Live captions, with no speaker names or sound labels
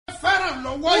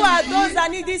are those that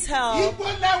need this help?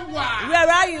 Where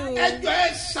are you?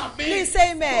 Please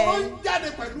say amen.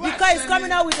 Because it's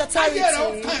coming out with authority.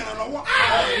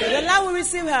 The land will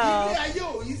receive help.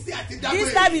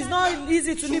 This life is not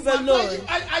easy to live alone.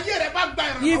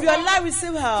 If your life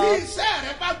receive help,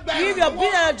 if your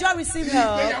business and job receive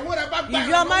help, if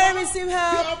your marriage receive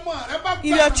help,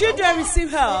 if your children receive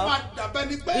help,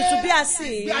 it will be as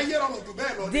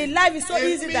if the life is so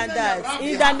easy than that.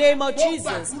 In the name of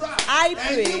Jesus, I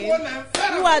pray.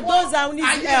 Who are those that need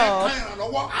help?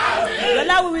 The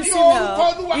Lord will receive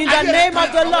help. In the name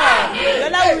of the Lord, the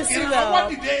Lord will receive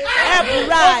help. Help will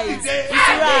rise. It's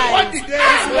rise. It's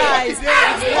rise. It's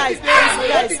rise. It's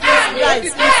rise. It's rise.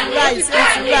 It's rise.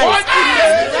 It's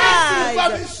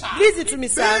rise. Listen to me,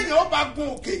 son.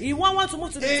 You won't want to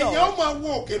move to the top.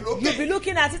 You'll be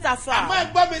looking at it afar.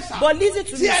 But listen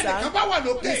to me, son.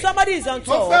 If somebody is on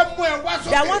top,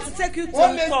 they want to take you to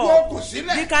the top.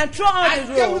 They can throw on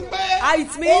the rope.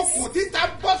 It means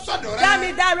that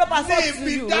means that rope has fallen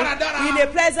to you in a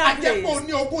pleasant place.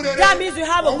 That means you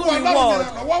have a good reward.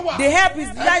 The help is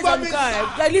lies on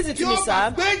God. Listen to me,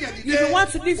 sir. If you want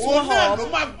to lift one up,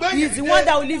 he's the one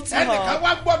that will lift you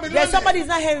up. There's somebody who's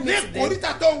not hearing me today.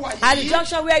 At the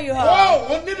junction where you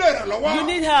are, you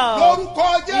need help.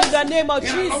 In the name of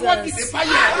Jesus,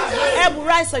 help will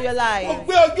rise for your life.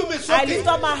 I lift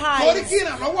up my hands.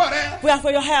 We are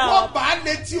for your help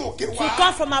to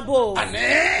come from above.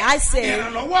 I say,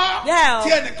 help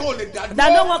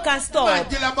that no one can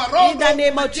stop. In the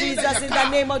name of Jesus, in the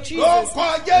name of Jesus,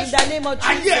 in the name of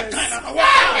Jesus.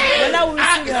 When I will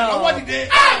receive help,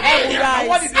 help will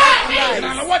rise.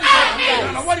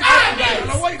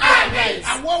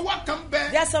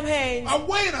 There are some hands.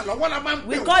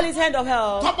 We call it hand of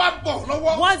help.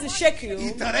 Once it shake you,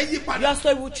 your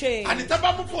story will change.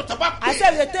 I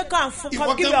said, if they take come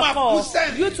give you a call,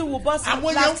 you two will burst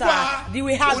with laughter. You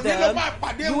will have them.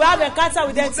 You will have encounter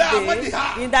with them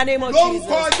today. In the name of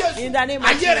Jesus. In the name of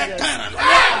Jesus.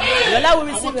 The Lord will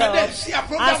receive help.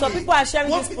 And some people are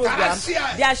sharing this program.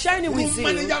 They are sharing it with you.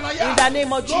 In the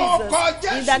name of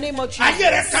Jesus. In the name of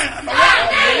Jesus.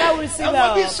 The Lord will receive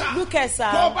help. Look at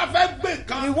sir.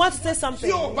 We want to say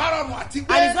something. And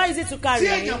it's not easy to carry.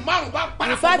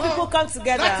 If 5 people come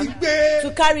together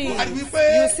to carry it,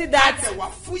 you see that it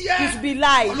will be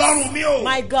light.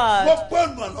 My God.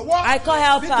 I call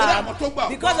help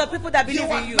because of people that believe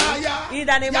in you. In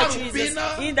the name of Jesus.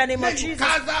 In the name of Jesus.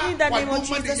 In the name of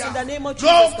Jesus. In the name of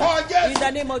Jesus. In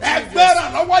the name of Jesus.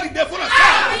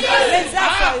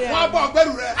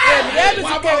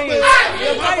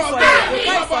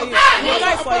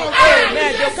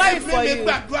 They'll carry for you.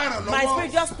 My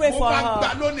spirit just pray for her.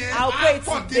 I'll pray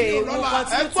today. We'll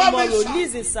continue tomorrow.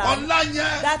 Listen, sir.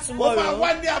 That tomorrow it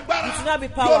will not be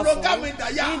powerful.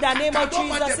 In the name of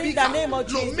Jesus. In the name of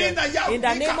Jesus. In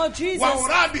the name of Jesus.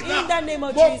 In the name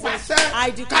of Jesus. I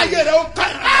declare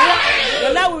the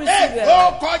Lord will receive it.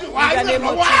 In the name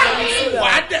of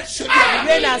Jesus.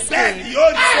 Rain as king.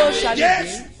 So shall it be.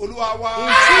 In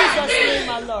Jesus' name,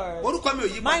 my Lord.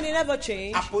 Mine never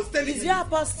change. He's your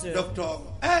apostle. Dr.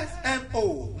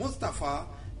 S.M.O. Mustapha,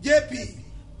 J.P.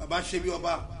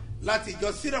 Babasebioba, láti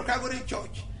ìjọ Syrian Calvary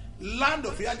Church, Land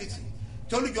of Reality,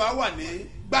 tolújọ àwa ní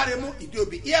Gbáremú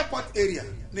Ìdíòbí Airport area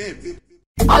ní Èbí.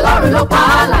 Ọlọ́run ló pa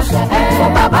á láṣẹ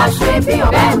fún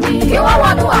Babasebioba ní kí wọ́n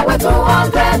wọnú àwẹ̀ tó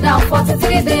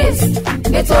 143 days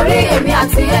nítorí èmi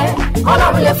àti ẹ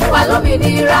Ọlọ́run lè fún wa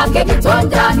lómìnira kéèkì tó ń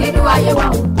jà nínú ayé wa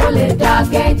kó lè dá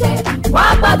kẹ́jẹ́ wá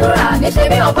gbàdúrà ní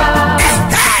Sebioba.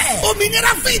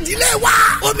 Òmìnira fún ìdílé wa,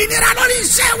 òmìnira lórí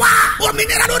iṣẹ́ wa,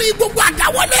 òmìnira lórí gbogbo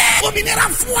àdáwọlé, òmìnira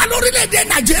fún wa lórílẹ̀‐èdè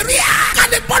Nàìjíríà.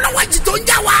 Kálí bọ́lọ́wọ́ jì tó ń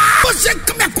jà wá. Ó ṣe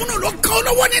kẹ́mẹ̀kúnnù ló kàn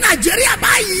olówó ní Nàìjíríà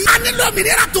báyìí. A nílò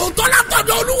òmìnira tòótọ́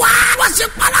látọ̀dọ̀ Olúwa. Wọ́n ṣe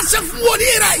paláṣẹ fún wòlí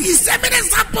rẹ̀.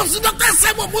 Ìṣẹ́mínísà pọ̀sí Dr.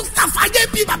 S.M.O. Mustapha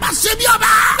J.P.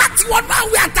 Babasebioba. Láti wọ́n náà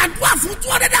wí àtàdúrà fún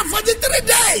 243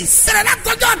 days. Bẹ̀rẹ̀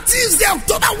látọjọ́ Tuesday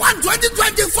October 1,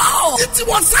 2024. Títí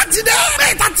wọ Saturday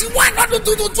May 31 ọdún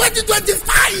tuntun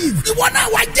 2025. Ìwọ náà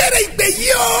wá jẹ́rẹ̀ ìgbé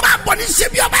yìí o. Máa bọ̀ ní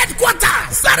Sebioba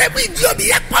headquarters. Sáré bí Ìdíòbí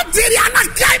airport area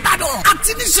Alákíá Ìbàdàn.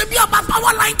 Àti ní Sebioba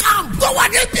power line camp. Tó wà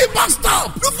ní AP bus stop.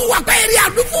 Lúfúwàpẹ́ area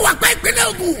Lúfúwàpẹ́ ìpínlẹ̀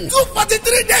Ògùn.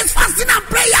 243 days fasting and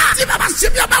prayer. Tí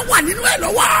Babasebioba wà nínú ẹ̀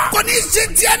lọ́wọ́. Kò ní ṣe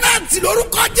tiẹ̀ náà tì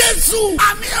lórúkọ Jésù.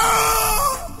 Àmín o.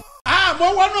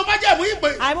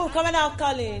 I move coming out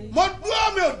calling.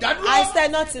 I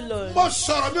stand not alone.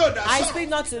 I speak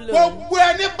not alone.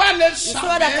 It's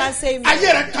all that can save me.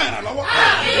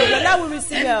 The Lord will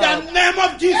receive help. In the name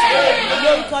of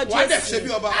Jesus. In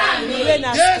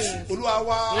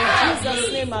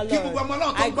Jesus' name, my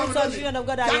Lord. I greet all children of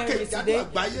God that are here today.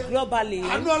 Globally.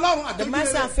 The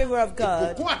mercy and favor of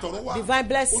God. Divine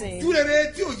blessing.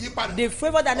 The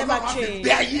favor that never changes.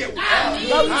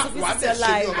 God will visit your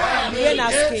life. Reign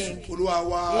as King. In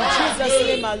Jesus'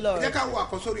 name, my Lord.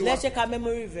 Let's check our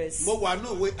memory verse. The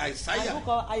book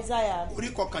of Isaiah.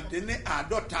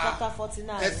 Chapter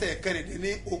 49.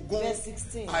 Verse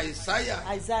 16.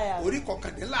 Isaiah.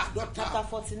 Chapter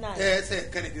 49.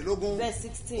 Verse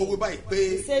 16.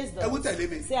 It says that.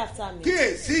 Say after me.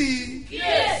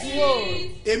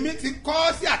 Èmi ti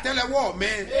kọ́ sí àtẹ́lẹwọ́ mi. I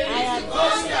have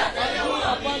gone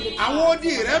upon the àwọn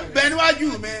odi rẹ̀ ń bẹ níwájú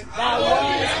mi. That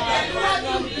words are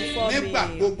not before me. Nígbà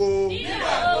gbogbo.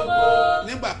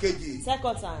 Nígbà kejì.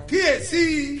 Second time. Kíyèsí.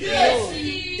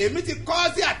 Èmi ti kọ́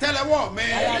sí àtẹ́lẹwọ́ mi. I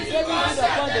have given you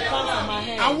upon the palm of my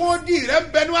hand. Àwọn odi rẹ̀ ń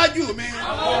bẹ níwájú mi. The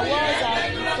words are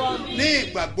before me.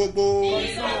 Nígbà gbogbo.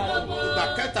 Ìgbà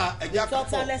kẹta ẹ̀jẹ̀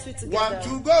àkọ́kọ́. 1,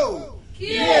 2, go.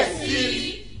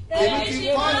 Kíyèsí. Èmi ti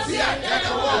kọ́ sí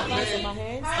àtẹ́lẹwọ́ mi.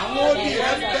 Àwọn odi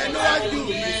rẹ̀ ń bẹ níwájú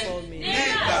mi.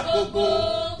 Nígbà gbogbo.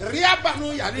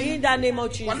 In the name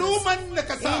of Jesus.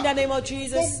 In the name of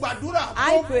Jesus.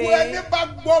 I pray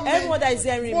everyone that is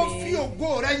hearing me,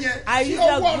 I use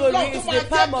your glory. It's the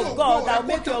palm of God that will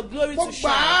make your glory to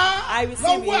shine. I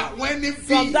receive it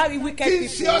from that wicked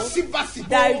people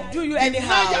that do you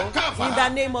anyhow. In the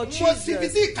name of Jesus.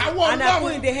 And I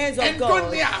put in the hands of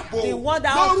God the one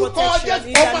that has protection.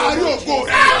 In the name of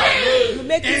Jesus. You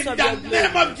make use of your glory. In the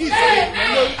name of Jesus.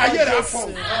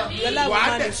 The Lord will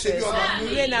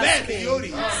manifest.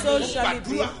 So shall it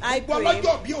be. I pray.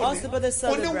 Also, brothers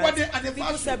celebrate.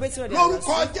 People celebrating with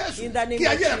their in the name of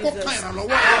Jesus.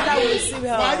 That will receive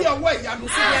help. You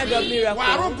see the end of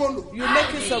miracle. You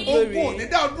make use of glory.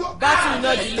 Battle will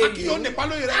not delay you.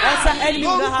 Also, enemy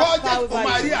will not have power over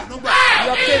you.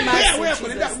 Your pain mercy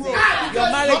in Jesus' name. Your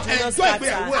marriage will not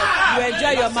scatter. You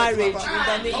enjoy your marriage in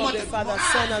the name of the Father,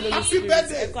 Son, and Holy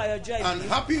Spirit. And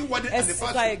happy wedding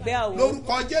anniversary.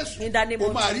 In the name of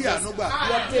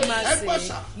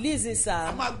Jesus. Listen,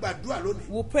 sir.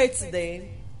 We'll pray today.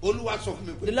 The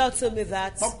Lord told me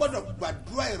that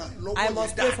I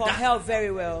must pray for help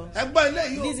very well.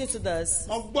 Listen to this.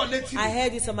 I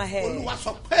heard it on my head.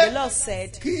 The Lord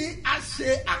said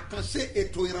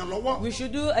we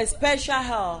should do a special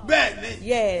help.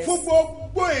 Yes.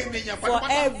 For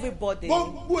everybody.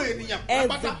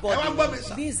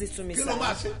 Listen to me, sir.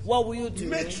 What will you do?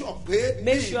 Make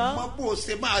sure.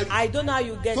 I don't know how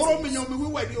you get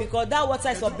it. Because that water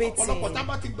is for bathing. A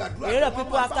lot of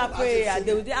people after prayer,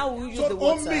 they will how will you use the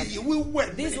water?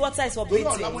 This water is for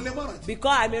bathing.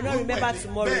 Because I may not remember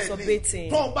tomorrow, so bathing.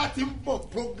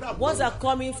 Once are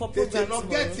coming for program tomorrow,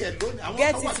 get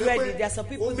it ready. There are some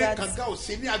people that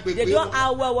they don't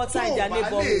have well water in their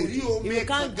neighborhood. If you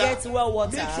can't get well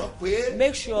water,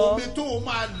 make sure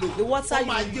the water you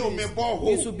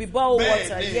use, it should be boiled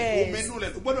water. Yes.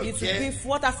 It should be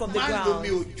water from the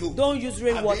ground. Don't use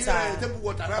rainwater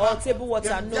or table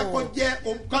water. No.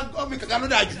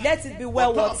 Let it be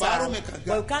well water.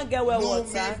 But you can't get well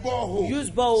water. Use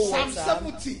bowl water.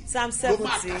 Psalm 70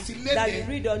 that you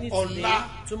read on it today.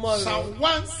 Tomorrow. Psalm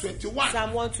 121.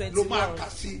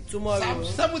 Tomorrow.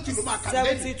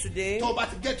 70 today.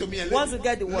 Once you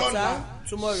get the water,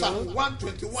 tomorrow. Psalm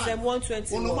 121.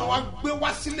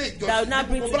 That will not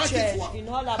bring to church in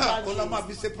all our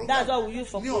branches. That's what we use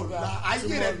for program.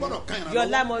 Tomorrow. Your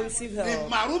life will receive help.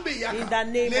 In the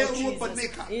name of Jesus.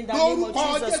 In the name of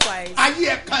Jesus Christ.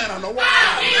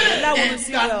 The Lord will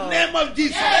receive help. In the name of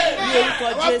Jesus.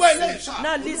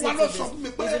 Now listen to this.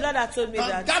 It's the Lord that told me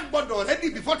that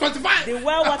before 25. The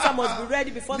well water must be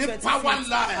ready before 25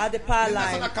 at the power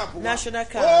line. National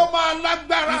camp. It will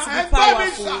be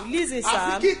powerful. Listen,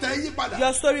 sir.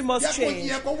 Your story must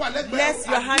change. Let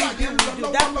your hand be with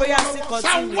you. That prayer still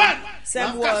continue.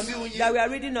 Same one that we are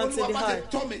reading unto the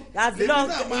heart. As the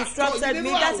Lord instructed me,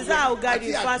 that is how I will guide you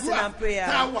in fasting and prayer.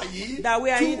 That we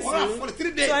are into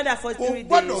 243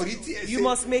 days. You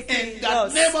must make it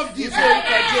us.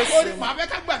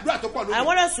 I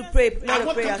want us to pray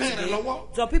another prayer today.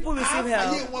 So people receive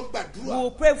help. We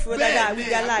will pray for that with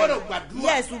their life.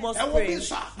 Yes, we must pray.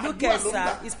 Look at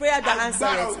sir. It's prayer that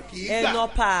answers and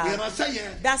not power.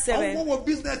 That's 7.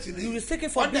 You will seek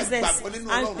it for business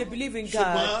and they believe in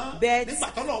God. But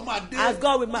as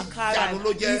God will make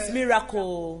His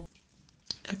miracle.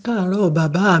 Ẹ káàárọ̀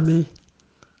bàbá mi.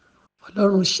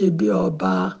 Ọlọ́run ṣe bí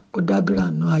ọba kó dábìrà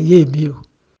nù ayé mi o.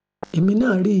 Èmi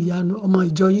náà rí ìyanu ọmọ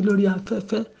ìjọ yín lórí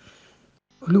afẹ́fẹ́.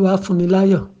 Olúwa fún mi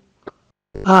láyọ̀.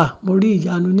 Mo rí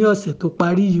ìyanu ní ọ̀sẹ̀ tó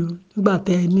parí yìí o. Nígbà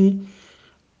tẹ́ ẹ ní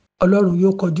Ọlọ́run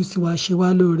yóò kọjú sí wa ṣe wá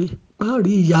lóore. Máa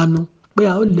rí ìyanu pé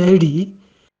a ó lẹ́rìí.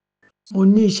 Mo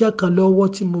ní iṣẹ́ kan lọ́wọ́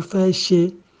tí mo fẹ́ ṣe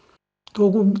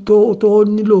tó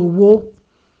nílò owó.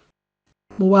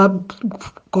 Mo wá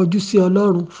kọjú sí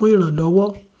Ọlọ́run fún ìrànlọ́wọ́.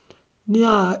 Ní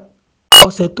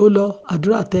ọ̀sẹ̀ tó lọ,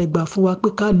 àdúrà tẹ́ gbà fún wa pé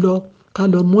ká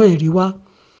lọ mú ẹ̀rí wá.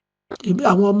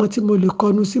 Àwọn ọmọ tí mo lè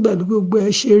kọnu síbẹ̀ ló gbogbo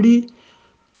ẹ ṣe rí.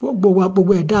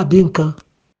 Gbogbo ẹ̀ dàbí nǹkan.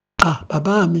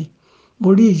 Bàbá mi, mo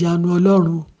rí ìyanu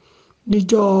Ọlọ́run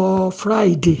níjọ́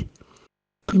Friday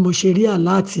bí mo ṣe rí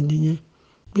àláàtì nìyẹn.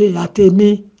 Pé àtèmi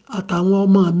àtàwọn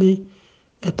ọmọ mi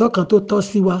ẹ̀tọ́ kan tó tọ́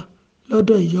sí wa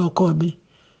lọ́dọ̀ ìyá ọkọ mi.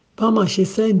 Bámọ̀ ṣe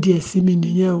sẹ́ǹdì ẹ̀ sí mi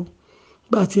nìyẹn o.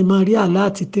 Nígbà tí mo rí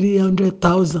àláàtì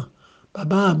 300,000.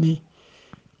 Bàbá mi,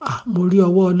 mo rí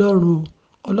ọwọ́ Ọlọ́run o.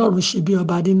 Ọlọ́run ṣe bí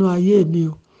ọba nínú ayé mi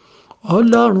o.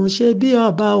 Ọlọ́run ṣe bí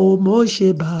ọba o, mo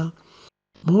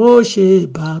ṣe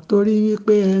bá torí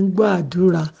wípé ẹ ń gbọ́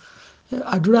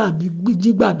àdúrà mi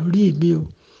jígbà lórí mi o.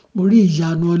 Mo rí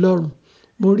ìyanu Ọlọ́run,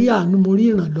 mo rí àánú, mo rí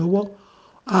ìrànlọ́wọ́.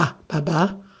 Bàbá,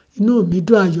 inú mi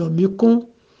dùn, ayọ̀ mi kún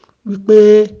wípé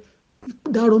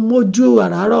dárún mójú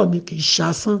àràárọ̀ mi kì í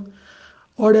ṣasán.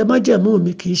 Ọrẹ májẹ̀mú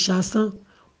mi kì í ṣasán.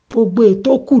 Gbogbo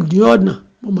ètò kù ní ọ̀nà.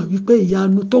 Mo mọ̀ wípé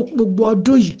ìyanu tó gbogbo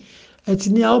ọdún yìí ẹ ti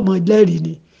ní a ó mọ lẹ́rìí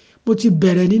ni. Mo ti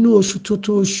bẹ̀rẹ̀ nínú oṣù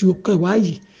tuntun, oṣù kẹwàá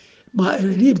yìí.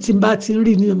 Rí tí n bá ti ń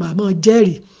rí ni màá mọ̀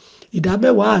jẹ́rìí.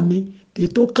 Ìdámẹ́wàá mi, èyí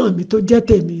tó kàn mí tó jẹ́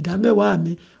tèmi, ìdámẹ́wàá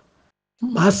mi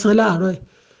màá san láàárọ̀ ẹ̀.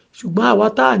 Ṣùgbọ́n àwa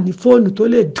tá à ní fóònù tó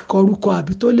lè kọrúkọ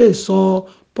àbí tó lè sọ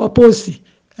pọ́pọ́sì,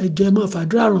 ẹ jọ̀ọ́ ẹ máa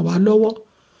fàdúrà ràn wá lọ́wọ́.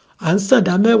 À ń san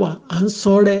ìdámẹ́wàá, à ń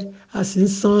san ọrẹ, a sì ń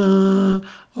san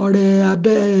ọrẹ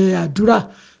abẹ́ àdúrà.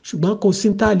 Ṣùgbọ́n kò sí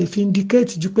tá a lè fi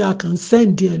indicate ju pé a kàn ń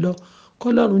sẹ́ǹdì ẹ̀ lọ.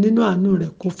 Kọ́lọ́run nínú àánú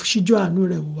rẹ̀ kó ṣíjú àánú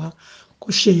rẹ̀ wò wá, kó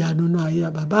ṣe ìyanu nínú ayé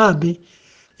bàbá mi.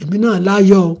 Èmi náà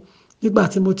láyọ̀ o. Nígbà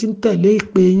tí mo ti ń tẹ̀lé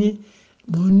ìpè yín,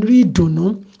 mò ń rí ìdùnnú,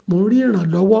 mò ń rí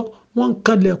ìrànlọ́wọ́. Wọ́n ń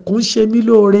kanlẹ̀kùn ṣe mí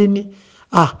lóore ni.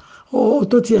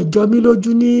 Tó ti ẹ̀ jọ mí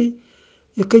lójú ní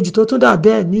èkejì tó tún dà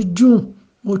bẹ́ẹ̀ ní June.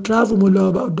 Mo travel, mo lọ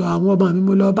ọ̀dọ̀ àwọn ọmọ mi,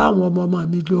 mo lọ bá àwọn ọmọ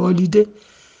mi lo holiday.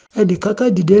 Ẹnìkan kan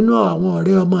dìde nú àwọn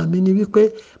ọ̀rẹ́ ọmọ mi ni wípé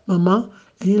màmá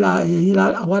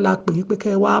àwa la pè yín pé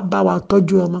kẹ́ ẹ wá bá wa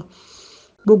tọ́jú ọmọ.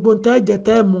 Gbogbo tẹ́ jẹ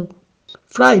tẹ́ mu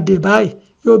Friday báyìí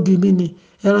yóò bí mi ni.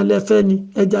 Ẹran lẹ́fẹ́ ni,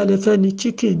 ẹja lẹ́fẹ́ ni,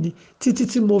 chicken ni. Títí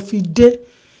tí mo fi dé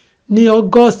ní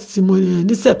August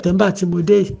ní September tí mo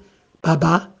dé.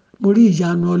 Bàbá, mo rí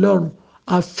ìyanu Ọlọ́run.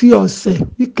 Àfi ọ̀sẹ̀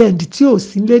weekend tí ò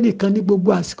sí lé nìkan ní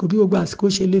gbogbo àsìkò bí gbogbo àsìkò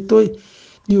ṣe lè tó yìí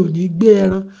ni ò ní gbé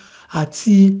ẹran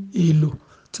àti èlò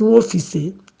tí wọ́n fi ṣe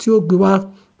tí ó gbé wá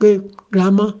pé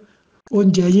grandma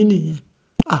oúnjẹ yín nìyẹn.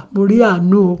 Mo rí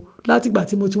àánú o. Látìgbà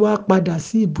tí mo ti wá padà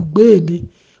sí ibùgbé mi,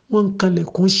 wọ́n ń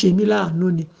kanlẹ̀kùn ṣe mí láàánú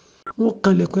ni. Wọ́n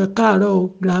kanlẹ̀kùn ẹ káàárọ̀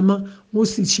o grandma, wọ́n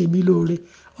sì ṣe mí lóore.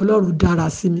 Ọlọ́run dára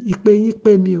sí mi. Ìpè yín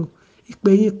pè mí o.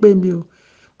 Ìpè yín pè mí o.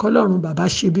 Kọ́lọ́run bàbá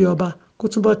ṣe bí ọba kó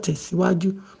túbọ̀ tẹ̀síwájú.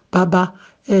 Bàbá,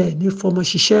 ẹ ní fọmọ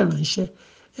ṣiṣẹ́ ìránṣẹ́,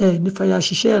 ẹ ní fàyà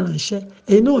ṣiṣẹ́ ìránṣẹ́.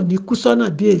 Ẹ̀yin náà ò ní kú sọ́nà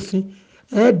bí èéfín.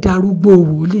 Ẹ darúgbó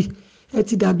wòlíì. Ẹ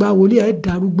ti dàgbà wòlíì, ẹ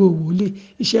darúgbó wòlíì.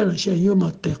 Iṣẹ́ ìránṣẹ́ yóò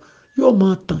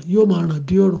máa tàn, yóò máa ràn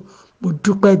bí òrùn. Mo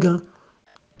dúpẹ́ gan.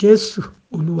 Jésù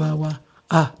Olúwa wa.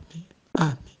 Àmín,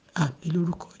 àmín, àmín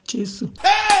lórúkọ Jésù.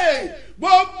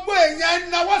 Gbogbo èèyàn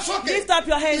náwó sókè. Lift up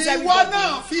your hands, ìwọ everybody.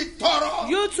 náà fi tọrọ.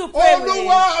 You too pray with me.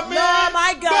 Olúwa mi. Lord,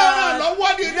 my God. Gbọ́ràn lọ́wọ́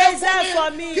dìde Raise fún up for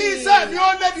me. mi. Kí iṣẹ́ mi ó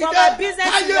lé dìde. For my business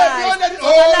to Ayé mi ó lé rise. dìde.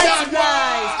 For my life to Ó rise.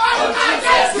 Orúkọ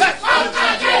Jésù, orúkọ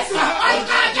Jésù,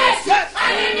 orúkọ Jésù,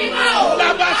 ayé mi máa wò.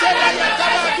 Lábàṣẹ́ láyé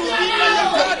kábà tún bí lẹ́yìn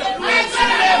gbọ́dọ̀.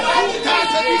 Sílẹ̀ fún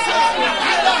káṣe bí sọ̀rọ̀.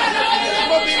 Àdá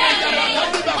mo bí mi yàrá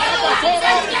tàbí bàbá bọ̀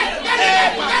fọ́rọ̀. Ẹ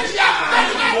bàyà.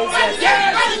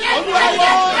 Olúwa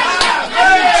wọ̀.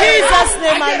 In Jesus'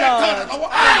 name, my Lord.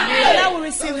 And I will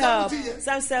receive help.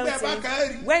 Psalm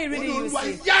 17. When you read it, you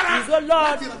see. You go,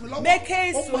 Lord, make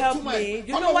haste to help me.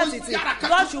 You know what it is.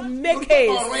 God should make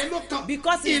haste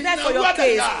because it's meant for your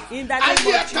case. In the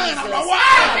name of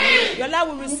Jesus. Your Lord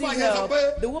will receive help.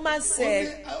 The woman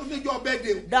said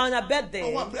that on her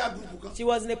birthday, she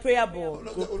was in a prayer board.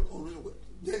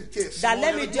 That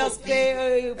let me just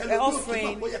pay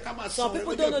offering. Some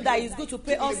people don't know that it's good to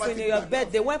pay offering in your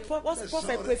birthday. When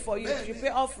prophet pray for you, you pay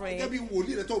offering.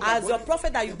 As your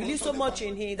prophet that you believe so much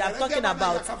in him, that I'm talking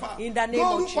about, in the name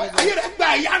of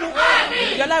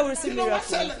Jesus. Your life will receive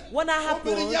miracle. What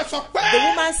happened?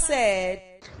 The woman said,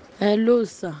 hello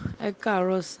sir, ẹ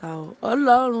káàárọ̀ sà o.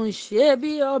 Ọlọ́run ṣe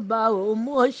bí ọba o,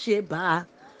 mo ṣe bá.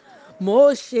 mo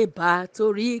ṣe bá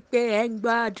torí pé ẹ ń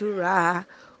gbàdúrà.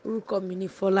 Orúkọ mi ni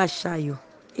Fọláṣayọ̀,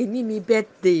 èní ni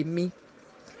birthday mi.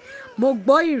 Mo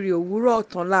gbọ́ ìrì òwúrọ̀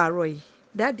ọ̀tàn láàárọ̀ yìí.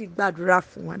 Daddy gbàdúrà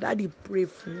fún wa, daddy pray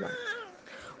fún wa.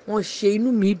 Wọ́n ṣe inú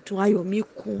mi dùn, ayọ̀ mi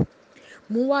kún.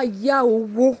 Mo wá yá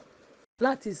owó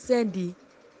láti sẹ́ndì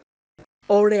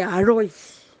ọrẹ àárọ̀ yìí.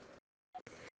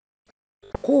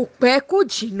 Kò pẹ́ kò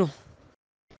jìnnà.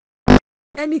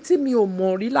 Ẹni tí mi ò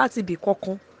mọ̀ rí láti ibì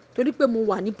kankan, torí pé mo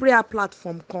wà ní prayer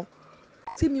platform kan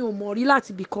tí mi ò mọ̀ rí láti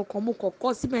ibì kankan, mo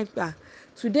kọ́kọ́ sí mẹ́ta.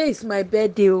 Today is my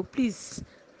birthday o, please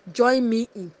join me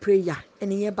in prayer.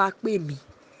 Ẹni yẹn bá pè mí.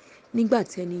 Nígbà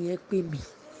tí ẹni yẹn pè mí,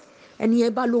 ẹni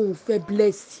yẹn bá lóun fẹ́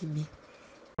bless mi.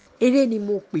 Eré ni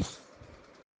mo pè.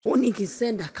 Ó ní kí n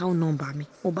send account number mi.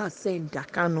 Mo bá send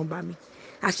account number mi.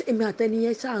 Àṣé èmi àti ẹni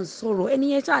yẹn ṣáà ń sọ̀rọ̀.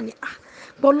 Ẹni yẹn ṣáà ní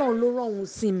bọ́lọ́run ló rán òun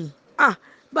sí mi.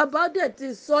 Bàbá dẹ̀ ti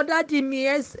sọ, dádì mi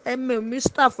S.M.O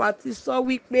Mustapha ti sọ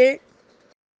wípé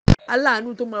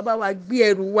aláàánú tó máa bá wa gbé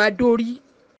ẹrù wa dórí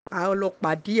àwọn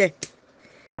ọlọ́pàá díẹ̀.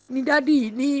 Ní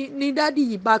dádì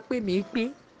yìí bá pè mí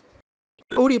pé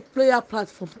orí prayer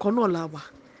platform kan náà la wà.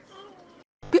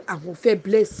 Pé àwọn fẹ́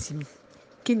bless mi.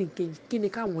 Kí ni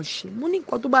káwọn ṣe? Mo ní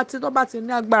nǹkan tó bá ti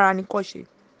ní agbára ni kó ṣe.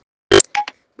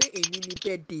 Pé èmi ni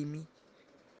birthday mi.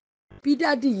 Bí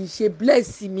dádì yìí ṣe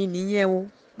bless mi nìyẹn o.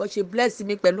 Bó ṣe bless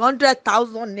mi pẹ̀lú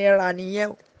 100,000 naira nìyẹn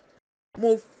o. Mo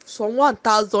sọ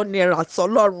 1,000 naira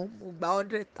sọ́lọ́run, mo gba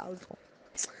 100,000.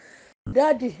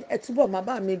 Dádì, ẹ túbọ̀ máa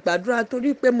bá mi gbàdúrà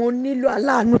torí pé mo nílò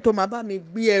aláàánú tó máa bá mi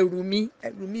gbé ẹrù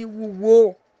mi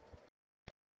wúwo.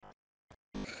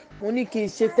 Mo ní kí n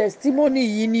ṣe testimony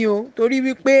yìí ni o, torí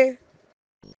wípé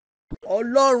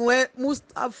Ọlọ́run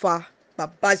Mustapha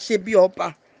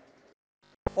Babasebioba,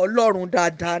 Ọlọ́run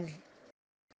dáadáa ni.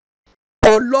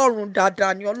 Ọlọ́run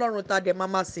dáadáa ni, Ọlọ́run tá dẹ̀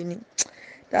máa sí ni.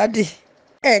 Dádì,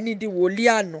 ẹ ní di wòlíì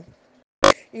àná.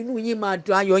 Inú yín máa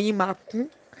dùn, ayọ̀ yín máa kún.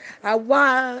 Àwa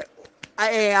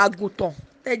àgùntàn,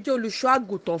 ẹ jẹ́ olùṣọ́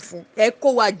àgùntàn fún. Ẹ kó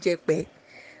wa jẹ̀pẹ́.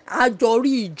 A jọ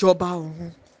rí ìjọba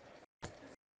ọ̀run.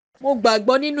 Mo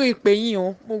gbàgbọ́ nínú ìpè yín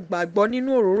o. Mo gbàgbọ́ nínú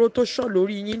òróró tó ṣàn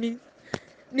lórí yín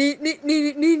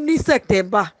ní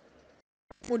September.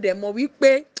 Mo dẹ̀ mọ̀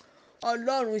wípé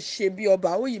Ọlọ́run ṣe bí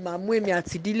ọba, ó yìí máa mú èmi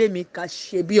àti ìdílé mi ká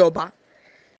ṣe bí ọba.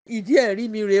 Ìdí ẹ̀rí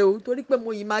mi rèé o, torí pé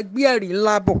mo yìí máa gbé ẹ̀rí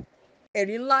ńlá bọ̀.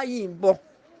 Ẹ̀rí ńlá yìí ń bọ̀.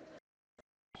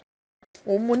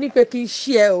 Òun mo ní pé kí n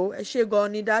ṣí ẹ o. Ẹ ṣé gan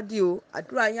ni dádì o.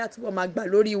 Àdúrà yín àtúbọ̀ máa gbà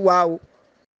lórí wa o.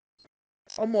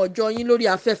 Ọmọ ọjọ́ yín lórí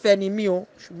afẹ́fẹ́ ni mí o.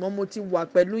 Ṣùgbọ́n mo ti wà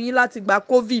pẹ̀lú yín láti gba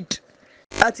COVID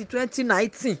láti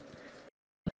 2019.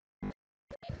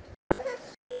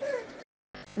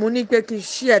 Mo ní pé kí n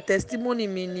share testimony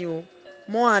mi ni o.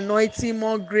 More anointing,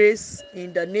 more grace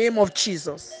in the name of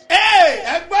Jesus.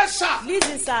 Ẹgbẹ́ sà.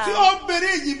 Listen, sir. Tí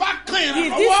obìnrin yìí bá kàn yín lọ́wọ́.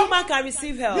 If this woman can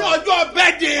receive help. Ní ọjọ́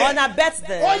birthday. On her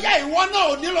birthday. Ó yẹ ìwọ náà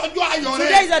ò ní lọ́jọ́ ayọ̀ rẹ.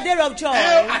 Today is a day of joy.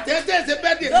 Àtẹ̀tẹ̀ ṣe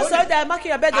birthday lónìí. Those of you that are marking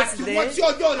your birthday today.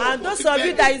 And those of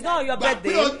you that is not on your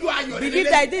birthday. Believe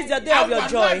that this is your day of your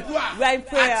joy. We are in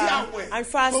prayer and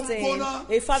fasting.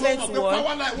 A fervent word.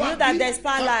 You know that there is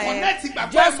power here.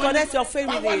 Just connect your faith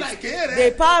with it.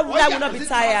 The power that will not be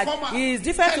tired. It is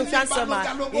different to transformer.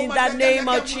 In the name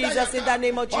of Jesus. In the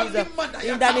name of Jesus.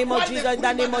 In the name of Jesus. In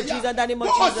the name of Jesus. In the name of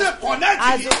Jesus.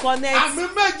 As you connect,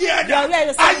 your way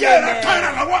is amen. Amen.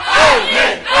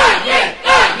 Amen.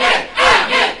 Amen.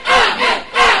 Amen. Amen.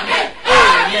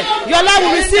 Amen. Your life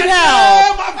will receive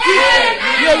help.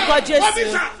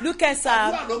 Look and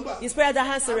serve. His prayer that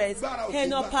answers. Hey,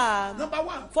 no power.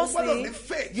 Firstly,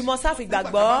 you must have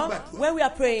ìgbàgbọ́. When we are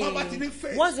praying,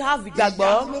 once you have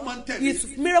ìgbàgbọ́,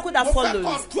 it's miracle that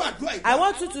follows. I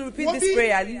want you to repeat this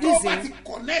prayer. Listen.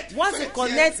 Once you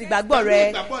connect ìgbàgbọ́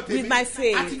rẹ with my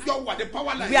faith,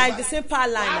 we are in the same power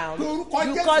line now.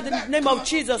 You call the name of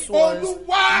Jesus once.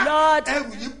 Lord,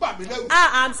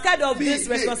 I'm scared of this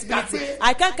responsibility.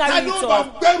 I can't carry it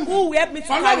off. Who will help me to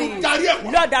carry it?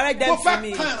 Lord, direct them to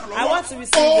me. I want to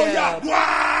receive help. In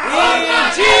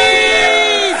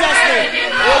Jesus'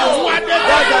 name.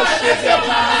 God will shape your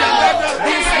power.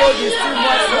 This road is too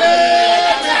much for me.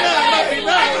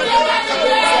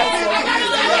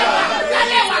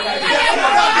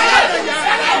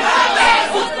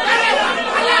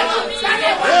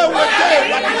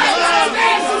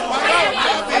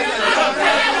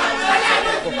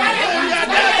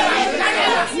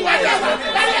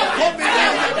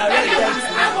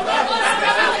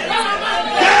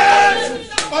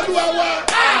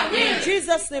 Jesus'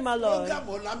 Jesus' name, our Lord.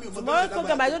 Tomorrow's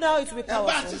program, I don't know how it will be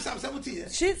powerful.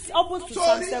 She's open to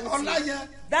Psalm 17.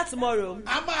 That tomorrow,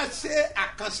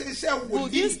 we'll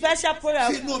do special prayer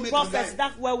prophets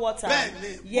that well water.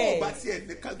 Yes.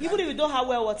 Even if you don't have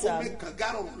well water,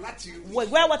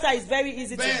 well water is very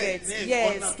easy to get.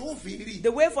 Yes.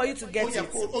 The way for you to get it,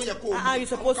 you're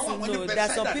supposed to know. There are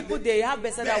some people, they have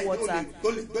Bethesda water.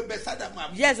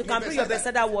 Yes, you can bring your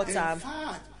Bethesda water.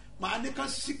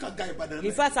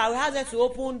 In fact, I will have them to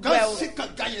open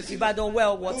Ibadan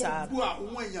well water.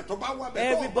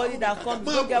 Everybody that comes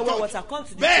to get well water, come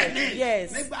to the church.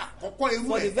 Yes.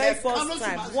 For the very first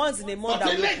time, once in a month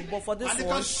that we open. But for this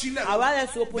one, I will have them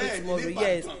to open it tomorrow.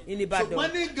 Yes, in Ibadan.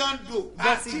 But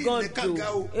in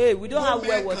Gondo, hey, we don't have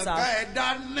well water.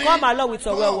 Come along with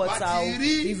your well water.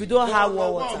 If you don't have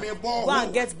well water, go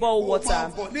and get bowl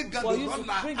water for you to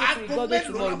bring it to Gondo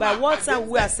tomorrow. By what time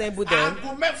we assemble them?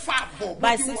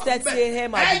 By 6:30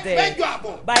 a.m. I'll be there.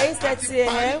 By 8:30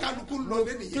 a.m. we'll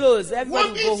close. Everybody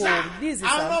will go home. This is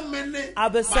I'll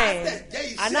be saying.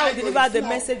 And now we deliver the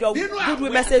message of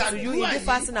goodwill message to you in the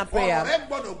fasting and prayer.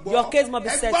 Your case must be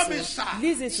settled.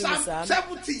 Listen to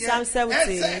me, Psalm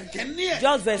 17,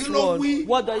 just verse 1.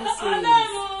 What does it say?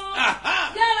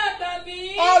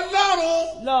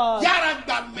 Lord,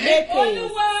 make it.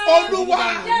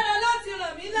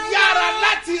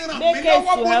 Make haste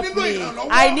to help me.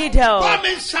 I need help.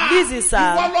 This is you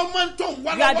are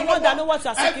the one that know what you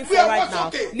are seeking for right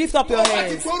now. Lift up your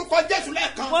hands.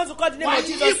 Once you call the name of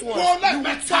Jesus once, you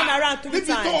will turn around 3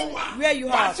 times where you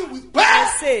are and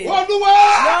say, Lord,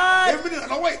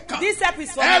 this help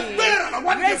is for me.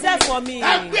 Raise up for me.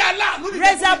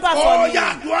 Raise up for me.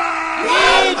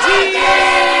 In Jesus'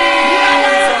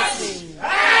 name.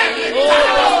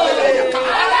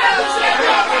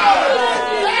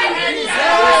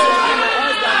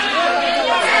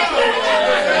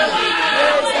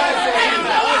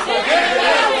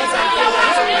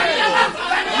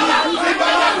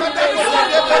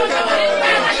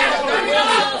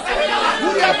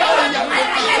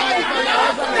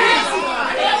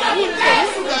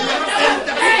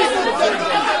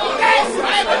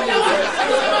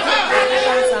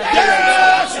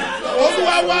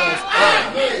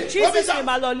 Jesus name,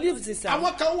 our Lord lives this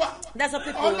out. There's some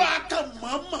people,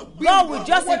 God will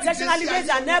just intentionally raise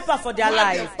an helper for their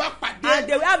life. And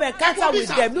they will have an encounter with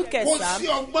them. Look at Sam.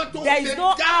 There is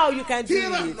no how you can do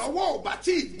it.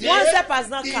 One step has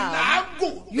not come.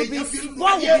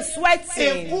 One will be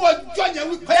sweating.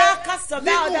 That cast of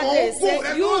that other day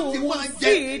said, you will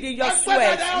feed in your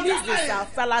sweat. Leave this out,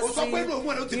 fallacy.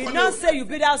 You will not say you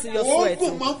build house in your sweat.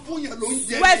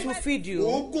 Sweat will feed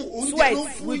you.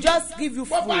 Sweat will just give you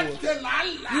food.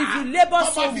 If you labor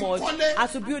so much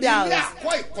as to build a house,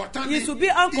 it will be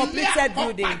uncompleted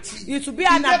building. It will be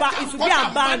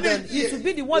abandoned. It will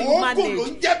be the one you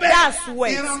manage. That's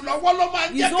sweat.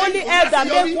 It's only help that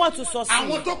make one to succeed.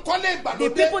 The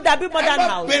people that build modern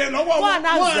house, go and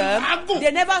ask them,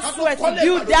 they never sweat to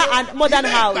build that modern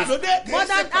house.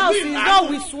 Modern house is not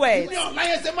with sweat.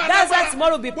 That's why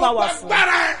tomorrow will be powerful.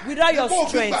 Without your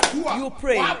strength, you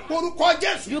pray.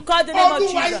 You call the name of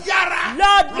Jesus.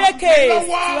 Lord, make haste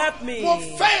to help me.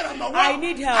 I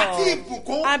need help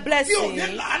and blessing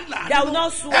that will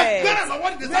not sweat.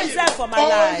 Raise up for my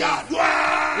life.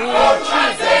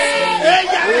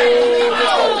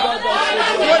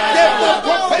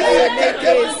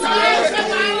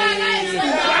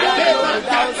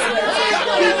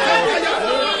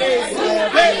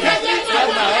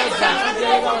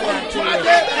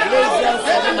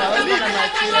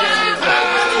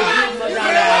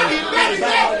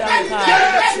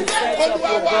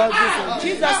 In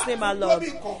Jesus' name, our Lord.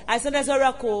 I send as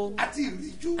oracle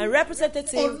and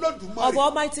representative of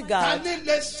Almighty God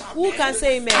who can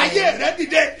say amen.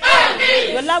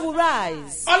 Your love will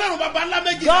rise.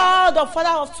 God of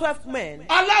father of 12 men.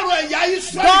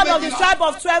 God of the tribe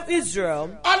of 12 Israel.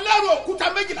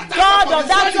 God of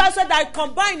that 12 that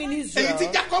combined in Israel.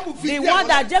 The one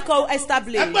that Jacob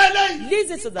established.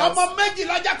 Listen to that.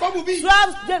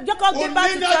 12, Jacob gave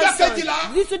back to 12 sons.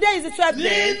 This today is the 12th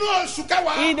day.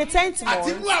 In the 10th month.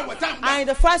 And in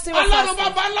the first day of fasting.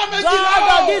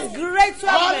 God of this great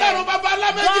 12 men.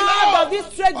 God of these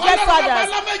great fathers.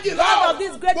 God of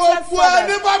these great 12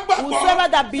 fathers. Whosoever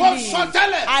that believes,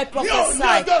 I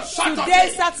prophesy.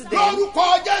 Today, Saturday,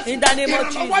 in the name of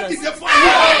Jesus.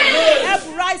 Help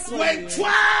rise for me.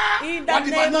 In the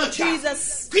name of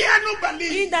Jesus.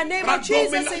 In the name of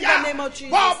Jesus. In the name of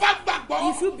Jesus.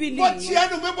 If you believe, I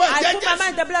put my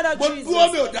mind in the blood of Jesus.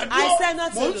 I say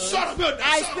not to Lord.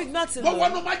 I speak not to Lord.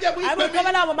 I will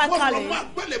cover down with my calling.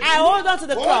 I hold on to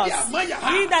the cross.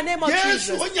 In the name of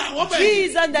Jesus.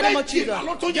 Jesus, in the name of Jesus.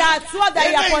 There are two that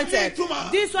he appointed.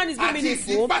 This one is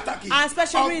meaningful and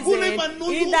special reason.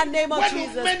 In the name of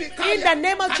Jesus. In the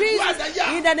name of Jesus.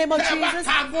 In the name of Jesus.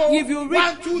 If you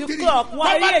read the clock,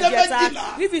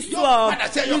 if it's 12,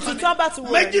 you should turn back to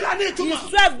 1. It's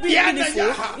 12 being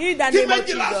meaningful. In the name of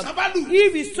Jesus.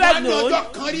 If it's 12 noon,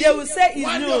 they will say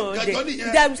it's noon. They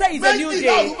will say it's a new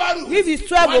day. If it's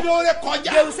 12,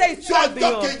 they will say it's 12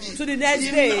 beyond to the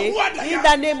next day. In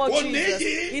the name of Jesus.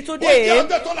 Today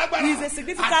is a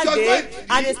significant day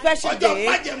and a special day.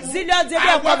 Zillion day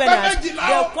of covenant.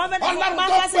 The covenant is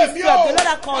 12. The Lord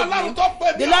has called me.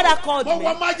 The Lord has called me.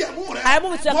 I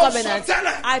move to the covenant.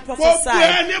 I prophesy.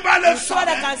 I'm sure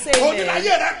I can say amen.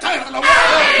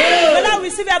 The Lord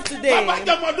receive help today.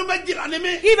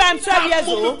 If I'm 12 years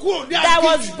old, that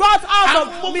was brought out of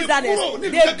wilderness.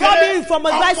 They brought me from a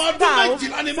nice town.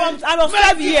 I was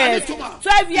 12 years.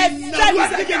 12 years. 12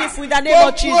 is meaningful in the name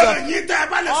of Jesus.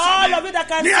 All of it that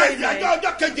can say amen.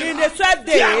 In the 12th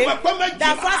day, the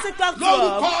fasting comes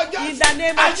up in the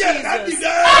name of Jesus.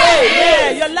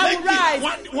 Amen. Your love will rise.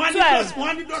 12.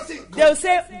 They will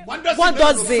say, 1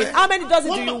 dozen. How many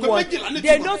dozen do you want?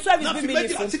 They know 12 is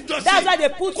meaningful. That's why they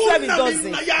put 12 in dozen.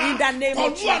 In the name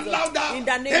of Jesus. In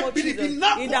the name of Jesus.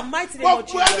 In the mighty name of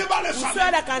Jesus.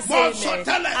 Whosoever that can say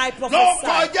amen, I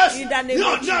prophesy in the name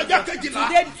of Jesus.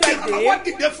 Today, 12th day,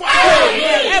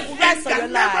 every rest of your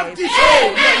life.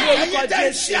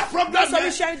 So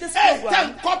we share this program. Now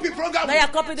you copy the program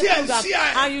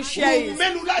and you share it in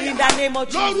the name of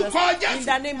Jesus. In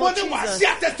the name of Jesus.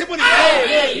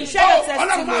 Amen. You share your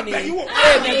testimony.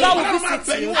 Amen. God will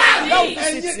visit you. God will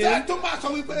visit you.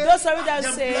 Those are that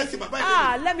say,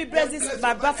 let me bless this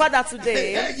my father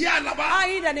today. In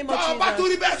the name of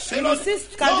Jesus. If you see,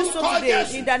 can do so today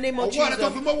in the name of Jesus.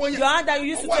 Your hand that you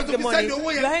used to take the money.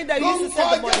 Your hand that you used to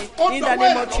take the money in the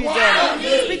name of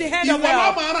Jesus. Be the hand of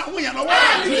help. You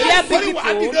help people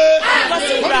because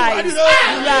you rise. You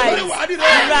rise. Amen.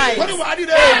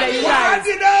 You rise.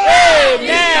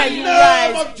 Amen. You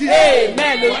rise.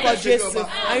 Amen. Look for Jesus.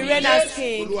 And you reign as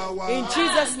King. In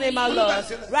Jesus' name, our Lord.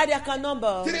 Write the account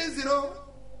number.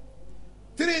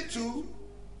 3032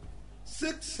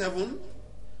 67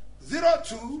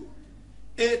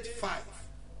 0285.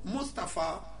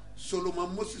 Mustapha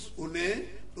Solomon Moses One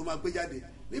Lomagbejade.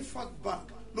 The First Bank.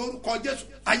 Lórúkọ Jésù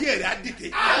ayé rẹ̀ á dìde.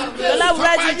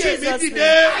 Ọlọ́wùrẹ́ ti Jesus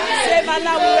name. Ṣé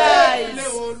Malawurai?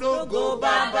 Lógo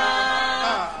bàbá.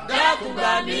 Dákun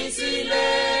gbà mí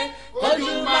sílẹ̀.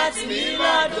 Ojú má tì mí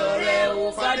lọ́dọ̀ rẹ̀ ò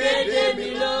fàdédé mi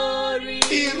lórí.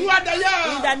 Ìrú àdáyà.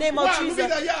 In the name of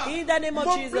Jesus. In the name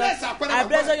of Jesus. I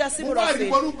bless all your symbol of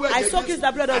faith. I soak you in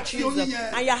the blood of Jesus.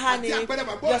 And your honey.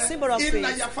 Your symbol of faith.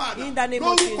 In the name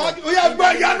of Jesus.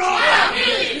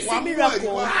 You see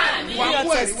miracle. Bring your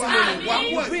testimony.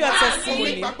 Bring your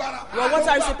testimony. Your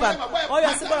water recipient. All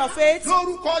your symbol of faith.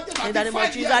 In the name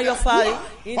of Jesus. Your fire.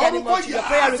 In the name of Jesus. Your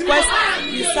prayer request.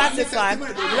 You sanctify. You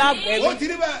have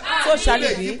so shall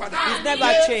it be. It's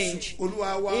never changed.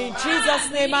 In Jesus'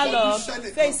 name, our Lord.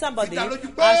 Face somebody and show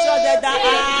them that I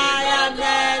am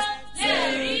next to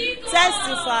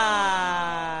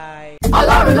testify.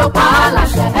 Ọlọ́run ló pa á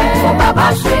láṣẹ fún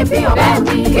Babasebioba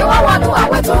kí wọ́n wọnú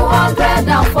àwẹ̀ tó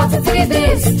 143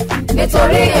 days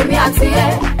nítorí èmi àti ẹ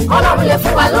Ọlọ́run lè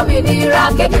fún wa lómìnira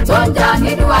kéèkì tó ń jà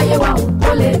nínú ayé wa ó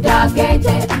lè dá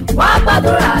kẹ́jẹ́ wá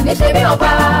gbàdúrà ní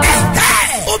Sebioba.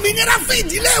 Òmìnira fún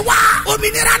ìdílé wa,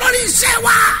 òmìnira lórí iṣẹ́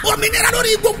wa, òmìnira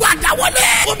lórí gbogbo àdáwọlé,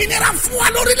 òmìnira fún wa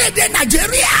lórílẹ̀‐èdè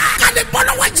Nàìjíríà. Kálí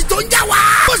bọ́lọ́wọ́ jì tó ń jà wá.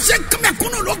 Ó ṣe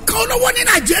kẹ́mẹ̀kúnnù ló kọ́ olówó ní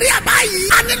Nàìjíríà báyìí.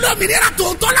 A nílò òmìnira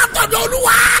tòótọ́ látọ̀dọ̀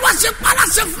Olúwa. Wọ́n ṣe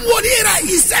paláṣẹ fún wòlíì rẹ̀.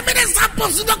 Ìṣẹ́mínísà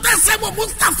pọ̀sí Dr. S.M.O.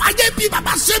 Mustapha JP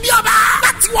Babasebioba.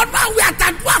 Láti wọnú àwẹ̀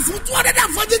àtàdúrà fún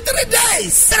 243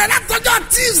 days. Bẹ̀rẹ̀ látọjọ́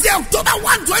Tuesday October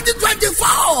 1,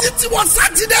 2024. Títí wọ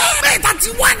Sátidé May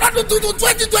 31 lọ́dún tuntun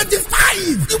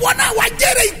 2025. Ìwọ náà wá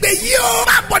jẹ́rẹ̀ ìgbé yìí o.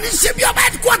 Máa bọ̀ ní Sebioba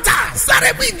headquarters.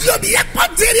 Sáré bí ìdí omi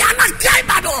airport area Alákíá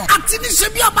Ìbàdàn. Àti ní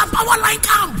Sebioba power line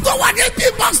camp. Tó wà ní AP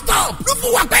bus stop.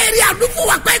 Lúfúwàpẹ́ area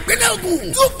Lúfúwàpẹ́ ìpínlẹ̀ Ògùn.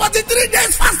 243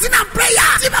 days fasting and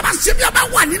prayer. Tí Babasebioba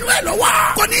wà nínú ẹ̀ lọ́wọ́.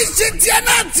 Kò ní ṣe tiẹ̀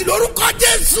náà tì lórúkọ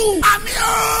Jésù. Àmín o.